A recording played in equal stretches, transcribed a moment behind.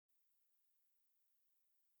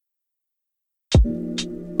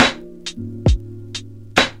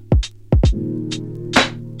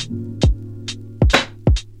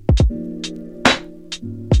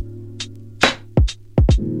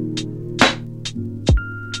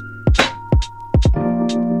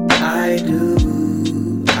I do.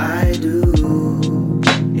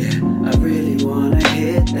 Yeah, I really wanna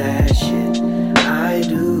hit that shit. I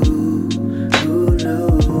do. Who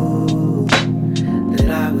knew that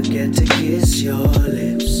I would get to kiss your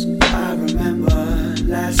lips? I remember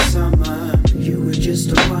last summer, you were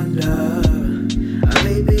just a wonder. I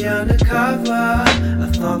may be undercover, a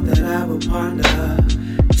thought that I would ponder.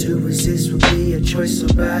 To resist would be a choice so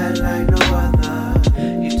bad like no other.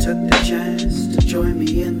 You took the chance to join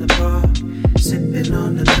me in the bar, sipping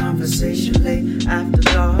on the conversation late after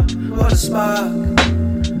dark. What a spark,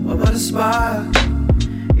 oh what a spark.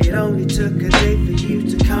 It only took a day for you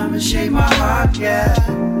to come and shake my heart, yeah.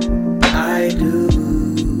 I do.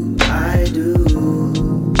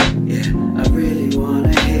 Yeah, I really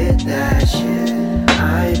wanna hit that shit.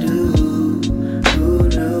 I do. Who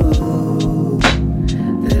knew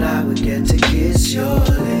that I would get to kiss your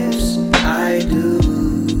lips? I do.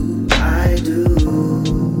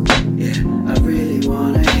 Yeah, I really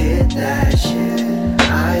wanna hit that shit.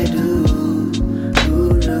 I do.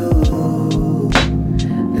 Who knew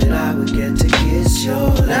that I would get to kiss your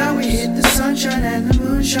lips? Now we hit the sunshine and the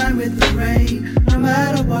moonshine with the rain. No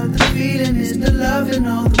matter what the feeling is, the love and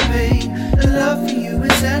all the pain. The love for you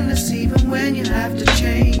is endless even when you have to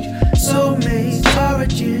change. Soulmates,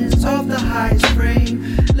 origins of the highest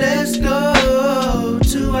frame. Let's go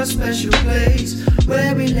to our special place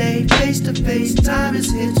where we lay face to face. Time is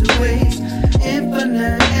here to waste.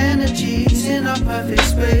 Infinite energies in our perfect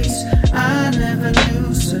space. I never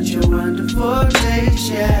knew such a wonderful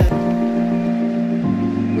taste, yeah.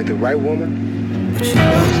 With the right woman.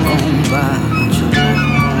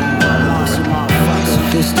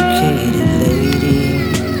 Sophisticated lady,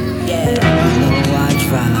 yeah. You know I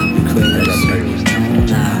drive you crazy.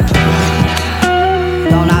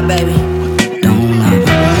 Don't lie, baby. Don't lie.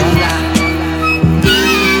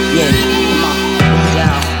 Yeah, come on, yo.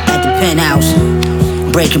 At the penthouse,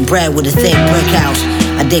 breaking bread with a thick brick house.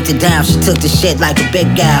 I digged it down, she took the shit like a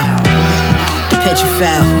big gal. The picture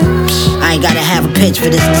fell. I ain't gotta have a pitch for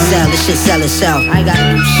this to sell. This shit sell itself. I ain't gotta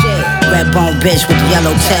do shit. Red bone bitch with the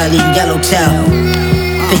yellow tail, eating yellow tail.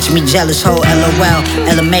 Picture me jealous, ho, LOL,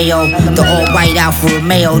 LMAO. The all white Alfa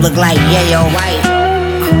Romeo look like yayo.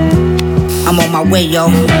 I'm on my way, yo.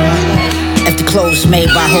 If the clothes made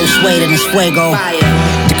by Josue, then it's fuego.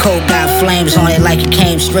 The coat got flames on it like it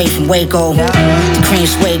came straight from Waco. The cream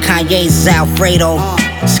suede Kanye's is Alfredo.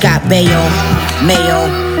 Scott Baio, Mayo.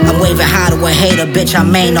 I'm waving high to a hater, bitch,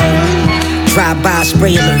 I'm Mano. Drive by,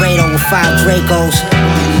 spray a Laredo with 5 Dracos.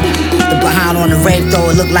 The behind on the rape though,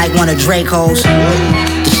 it look like one of Draco's.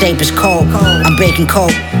 The shape is cold, I'm baking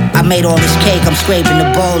coke. I made all this cake, I'm scraping the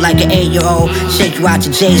bowl like an 8-year-old. Shake you out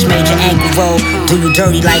your J's, major ankle roll. Do you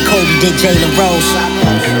dirty like Kobe did Jalen Rose.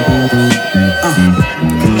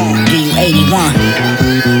 Give you 81.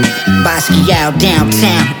 Basquiat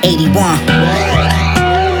downtown, 81.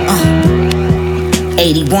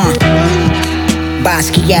 81.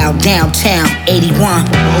 Basquiat downtown, 81.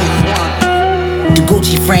 The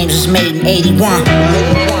Gucci frames was made in 81.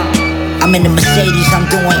 I'm in the Mercedes, I'm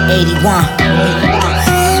doing 81.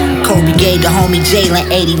 Kobe gave the homie Jalen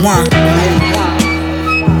 81.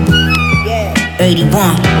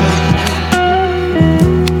 81.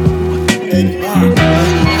 81.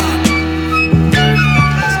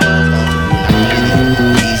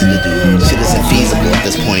 Easy to do. Shit isn't feasible at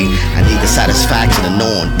this point. I need the satisfaction of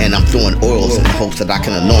knowing, and I'm throwing oils in the hopes that I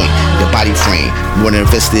can anoint your body frame. Wondering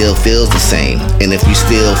if it still feels the same, and if you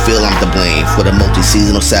still feel I'm to blame for the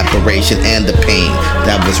multi-seasonal separation and the pain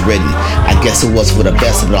that was written. I guess it was for the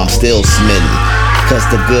best, but I'm still smitten. Cause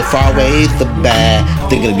the good far away the bad.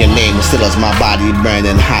 Thinking of your name and still as my body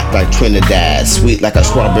burning hot like Trinidad. Sweet like a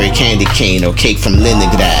strawberry candy cane or cake from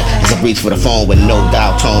Leningrad. As I reach for the phone with no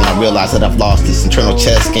dial tone, I realize that I've lost this internal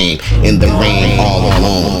chess game in the rain all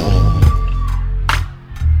alone.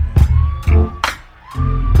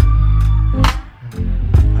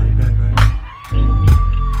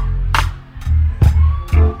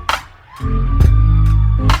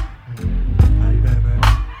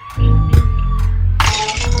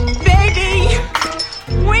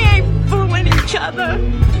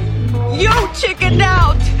 You chickened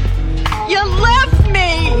out. You left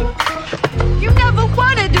me. You never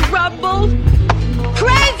wanted to rumble.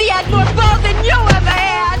 Crazy had more balls than you ever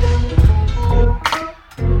had.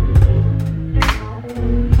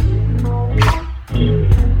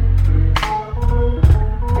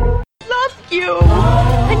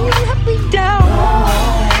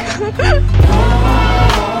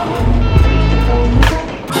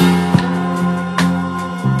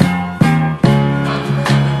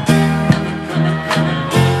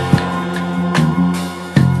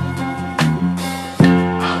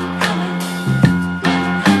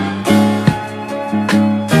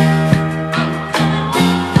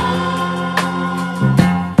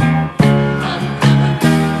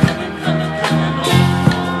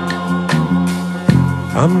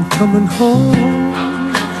 I'm coming home,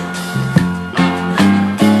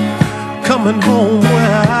 coming home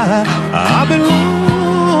where I belong.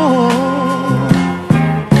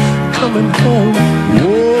 Coming home,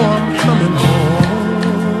 oh, I'm coming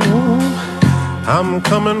home. I'm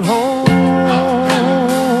coming home,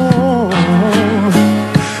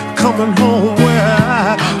 coming home where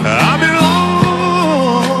I belong.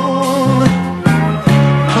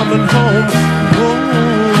 Coming home, oh,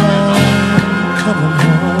 coming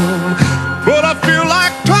home, but I feel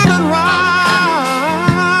like turning round.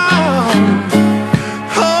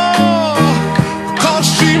 Oh, 'cause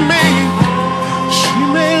she may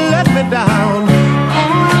let me down.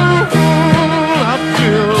 I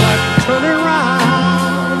feel like turning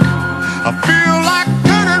round. I feel like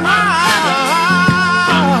turning round.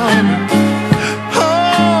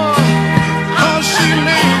 Oh, 'cause she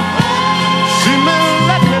may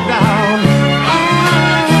let me down.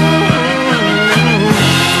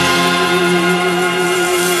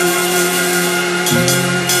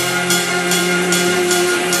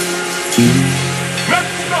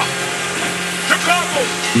 Chicago.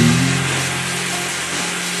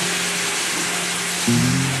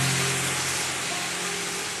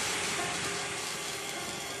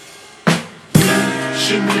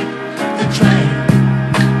 She met the train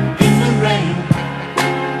in the rain.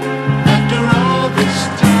 After all this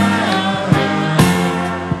time,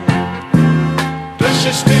 does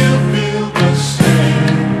she still feel the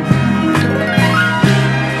same?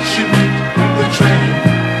 She met the train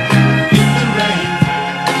in the rain.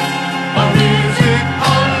 Or is it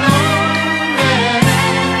alone?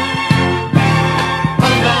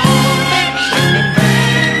 Alone that she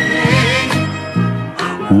remains.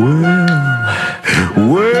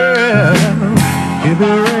 Well, if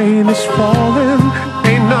the rain is falling,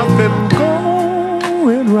 ain't nothing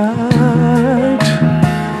going right.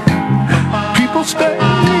 People stay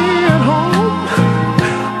at home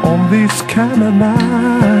on these kind of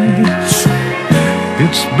nights.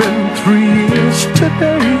 It's been 3 years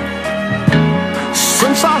today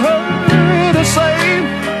since I heard her say,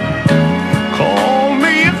 call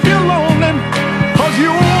me if you're lonely, 'cause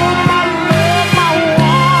you're my love, my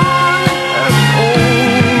one and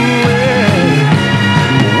only.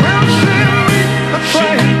 Well, she meet the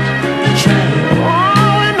train,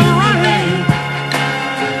 oh, in the rain.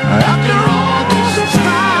 After all this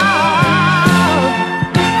time,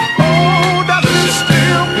 oh, does she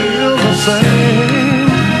still feel the same?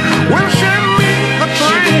 Will she meet the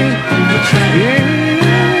train,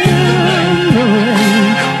 in the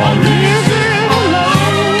rain? Or is it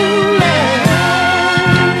lonely,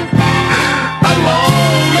 a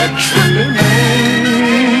lonely tripping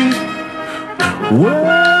rain?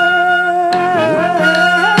 Well,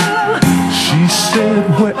 she said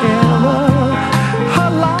wherever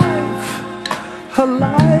her life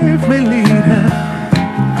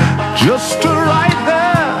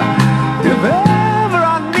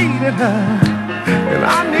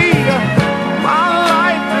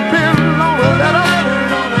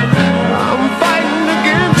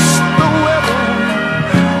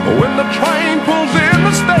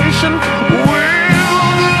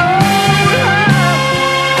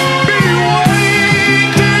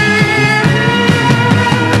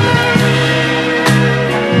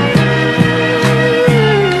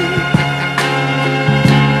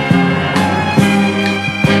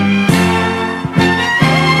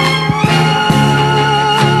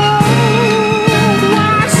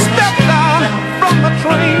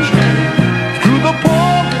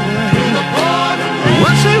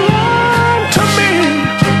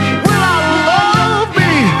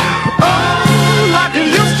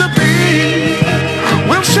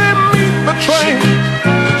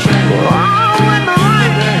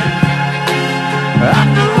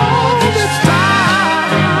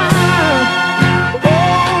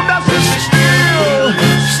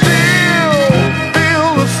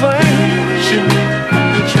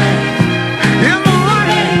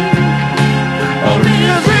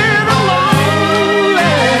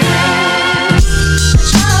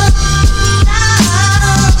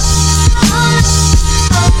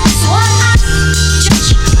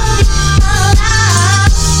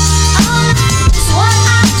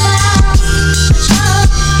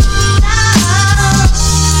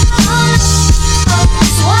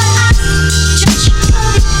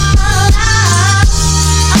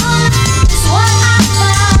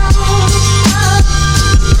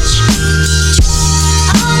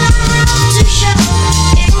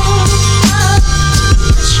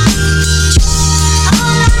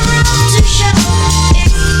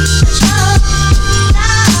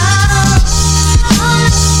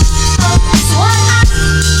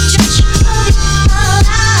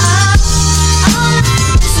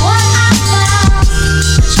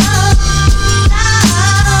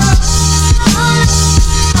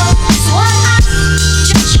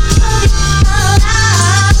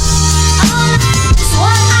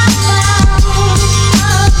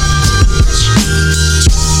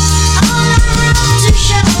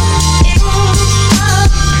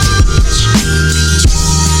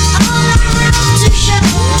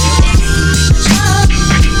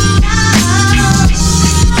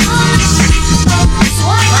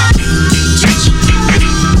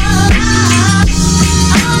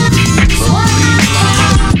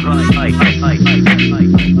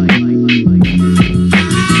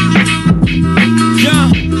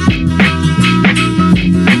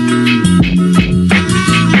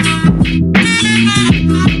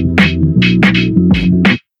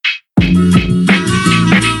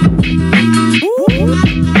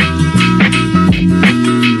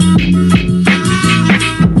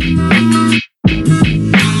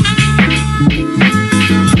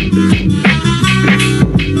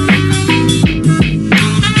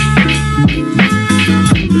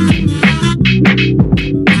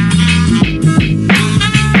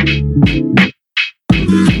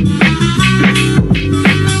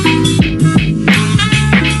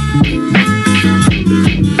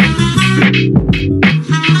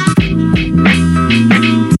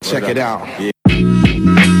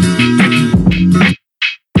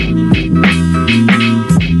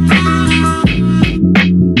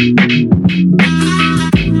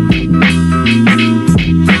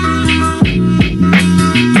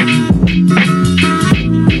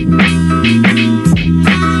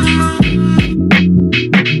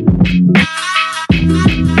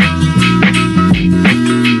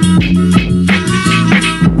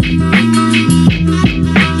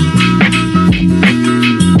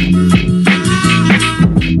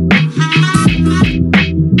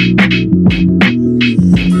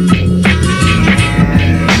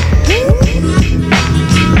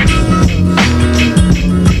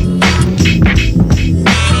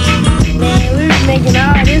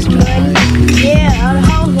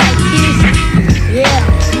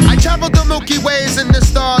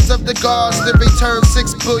scars, then return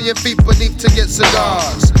 6 billion feet beneath to get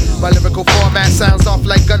cigars. My lyrical format sounds off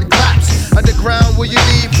like gun claps. Underground where you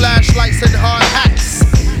need flashlights and hard hats.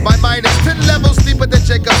 My mind is 10 levels deeper than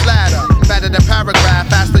Jacob's ladder. Fatter than paragraph,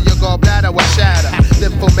 faster your gallbladder will shatter.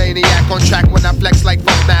 Nymphomaniac on track when I flex like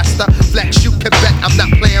Funk Master. Flex, you can bet I'm not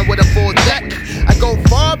playing with a full deck. I go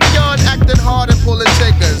far beyond acting hard and pulling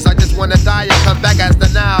triggers. I just wanna die and come back as the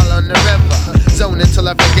Nile on the river. Zone until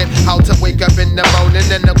I forget how to wake up in the morning.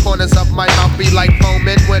 And the corners of my mouth be like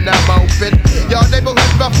foaming when I'm open. Y'all neighborhood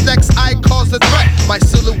roughnecks, I cause a threat. My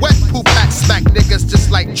silhouette poop hat smack niggas just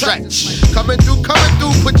like Dretch. Coming through,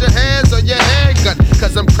 put your hands on your handgun.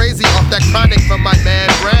 Cause I'm crazy off that chronic from my man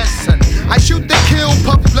Branson. I shoot to kill,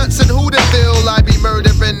 puff blunts and Hooterville. I be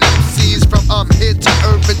murdering MCs from here to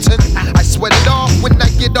Irvington. I sweat it off when I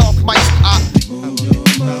get off my stop.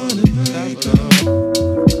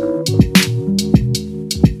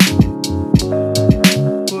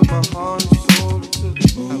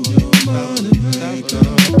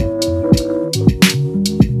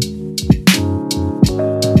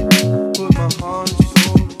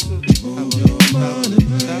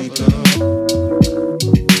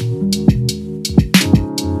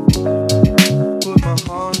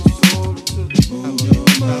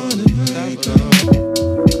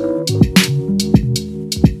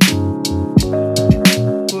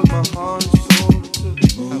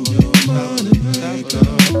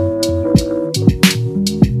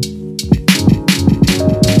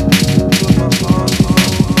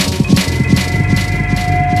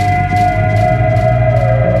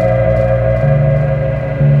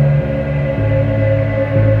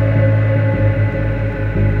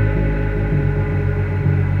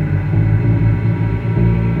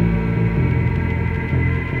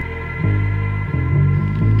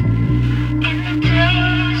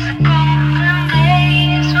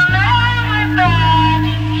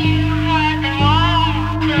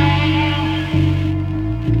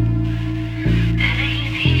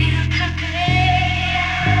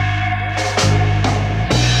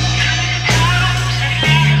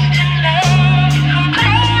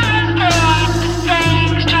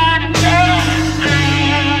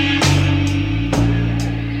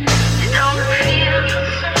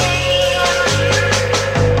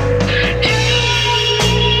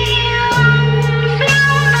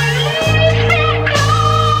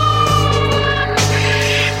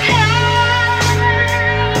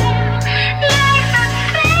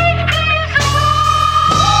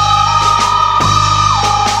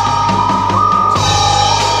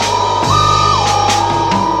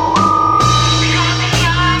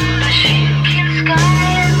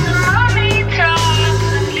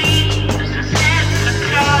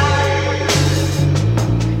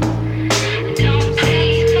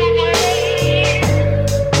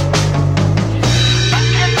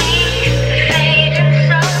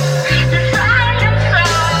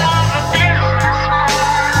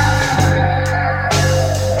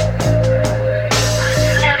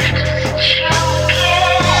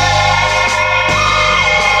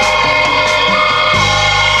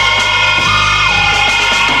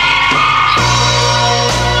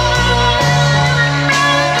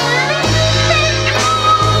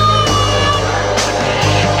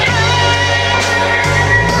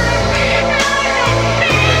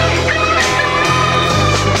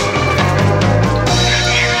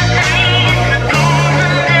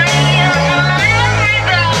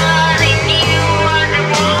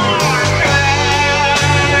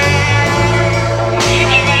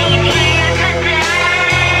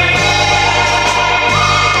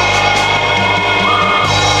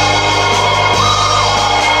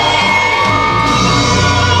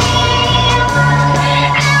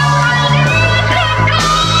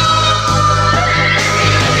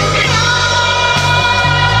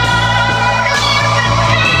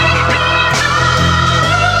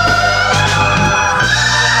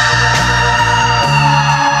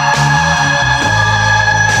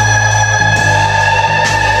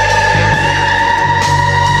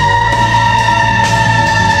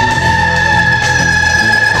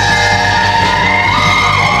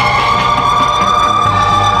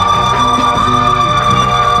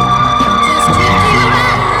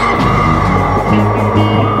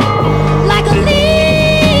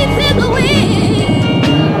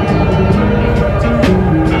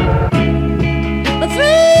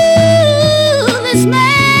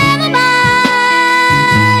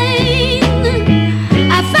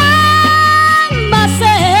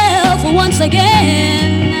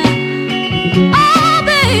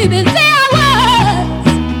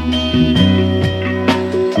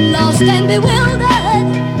 and bewildered.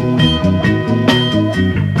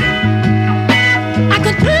 I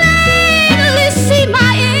could play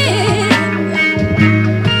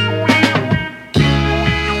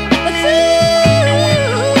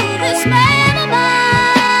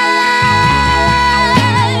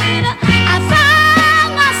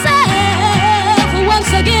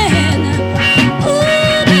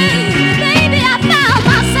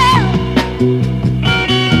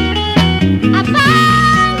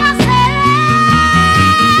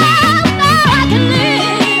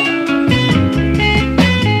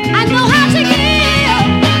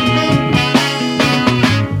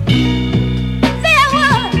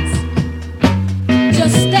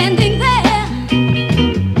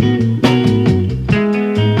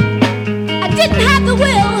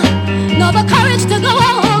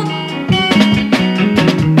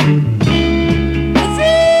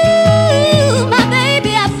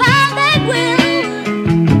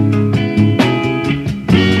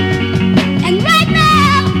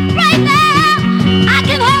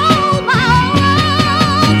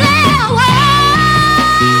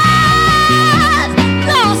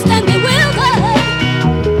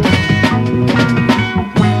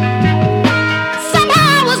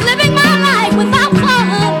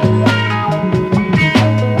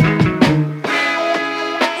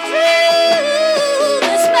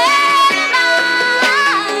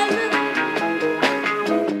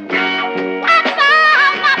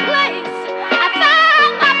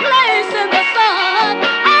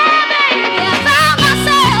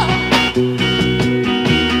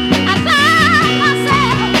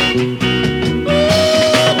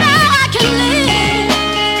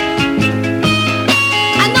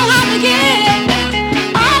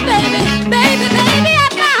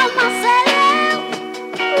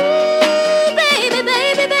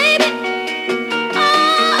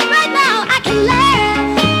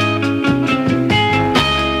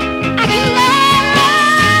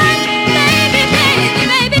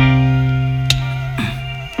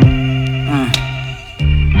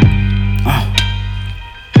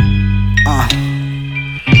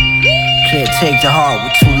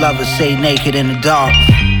lovers stay naked in the dark.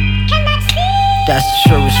 That's the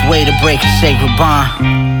surest way to break a sacred bond.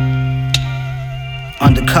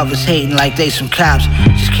 Undercovers hating like they some cops.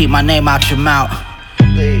 Just keep my name out your mouth.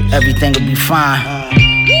 Everything will be fine.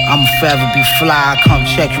 I'ma forever be fly. Come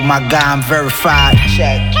check with my guy, I'm verified.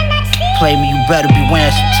 Play me, you better be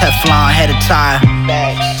wearing some Teflon head attire.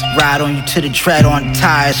 Ride on you to the tread on the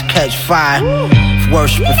tires, catch fire.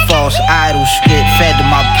 Worshiping false idols, get fed to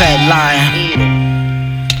my pet lion.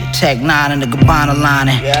 The Tech 9 and the Gabbana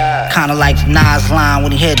lining. Kinda like the Nas line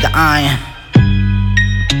when he hit the iron.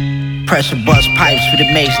 Pressure bust pipes, but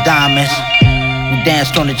it makes diamonds. We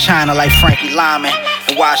danced on the China like Frankie Lyman.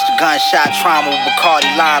 And watched the gunshot trauma with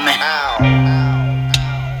Bacardi Lyman.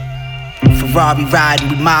 Ferrari riding,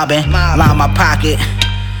 we mobbing. Line my pocket.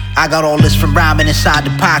 I got all this from rhyming inside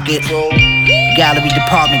the pocket. Gallery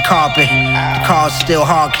department carpet. The car's still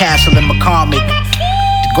Hardcastle and McCormick.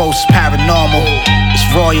 The ghost paranormal. It's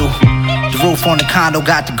royal. The roof on the condo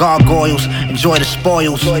got the gargoyles. Enjoy the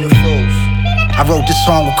spoils. I wrote this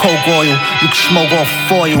song with coke oil. You can smoke off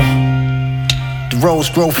foil. The rose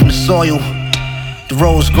grow from the soil. The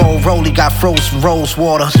rose gold rollie got frozen rose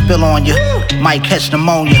water. Spill on you, might catch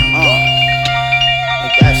pneumonia.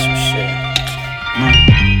 That's some shit.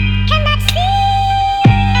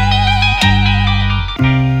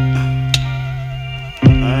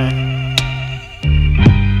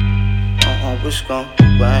 What's gon'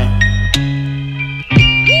 bang?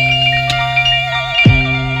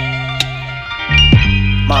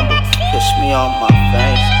 Mama, kiss me on my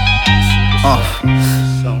face.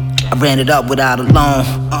 I ran it up without a loan.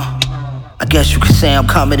 I guess you could say I'm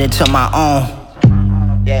coming into my own.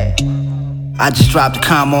 I just dropped a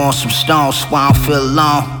comma on some stones, so I don't feel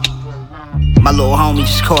alone. My little homie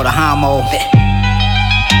just caught a homo.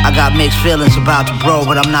 I got mixed feelings about the bro,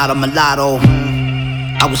 but I'm not a mulatto.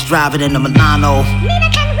 I was driving in the Milano.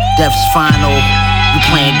 Death's final. You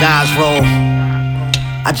playing God's role.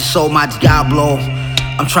 I just sold my Diablo.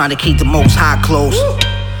 I'm trying to keep the most high close.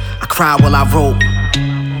 I cried while I wrote.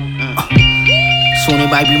 Soon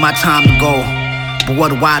it might be my time to go. But what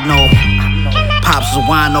do I know? Pops was a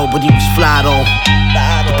wino, but he was fly though.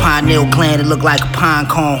 The pineal gland, it looked like a pine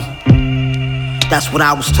cone. That's what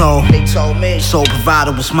I was told. They told me. Sole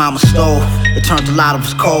provider was mama's stove. It turned a lot of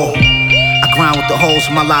us cold. I grind with the holes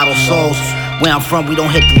in my lotto souls. Where I'm from, we don't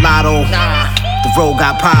hit the lotto. The road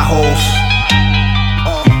got potholes.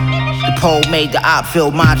 The pole made the op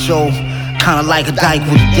feel macho. Kinda like a dyke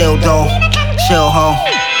with a dildo. Chill, ho.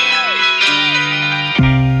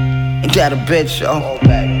 Ain't that a bitch, yo?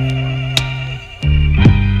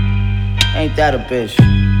 Ain't that a bitch?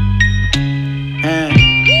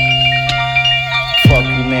 Fuck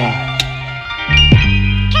you, man.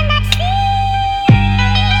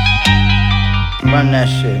 Run that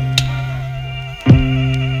shit.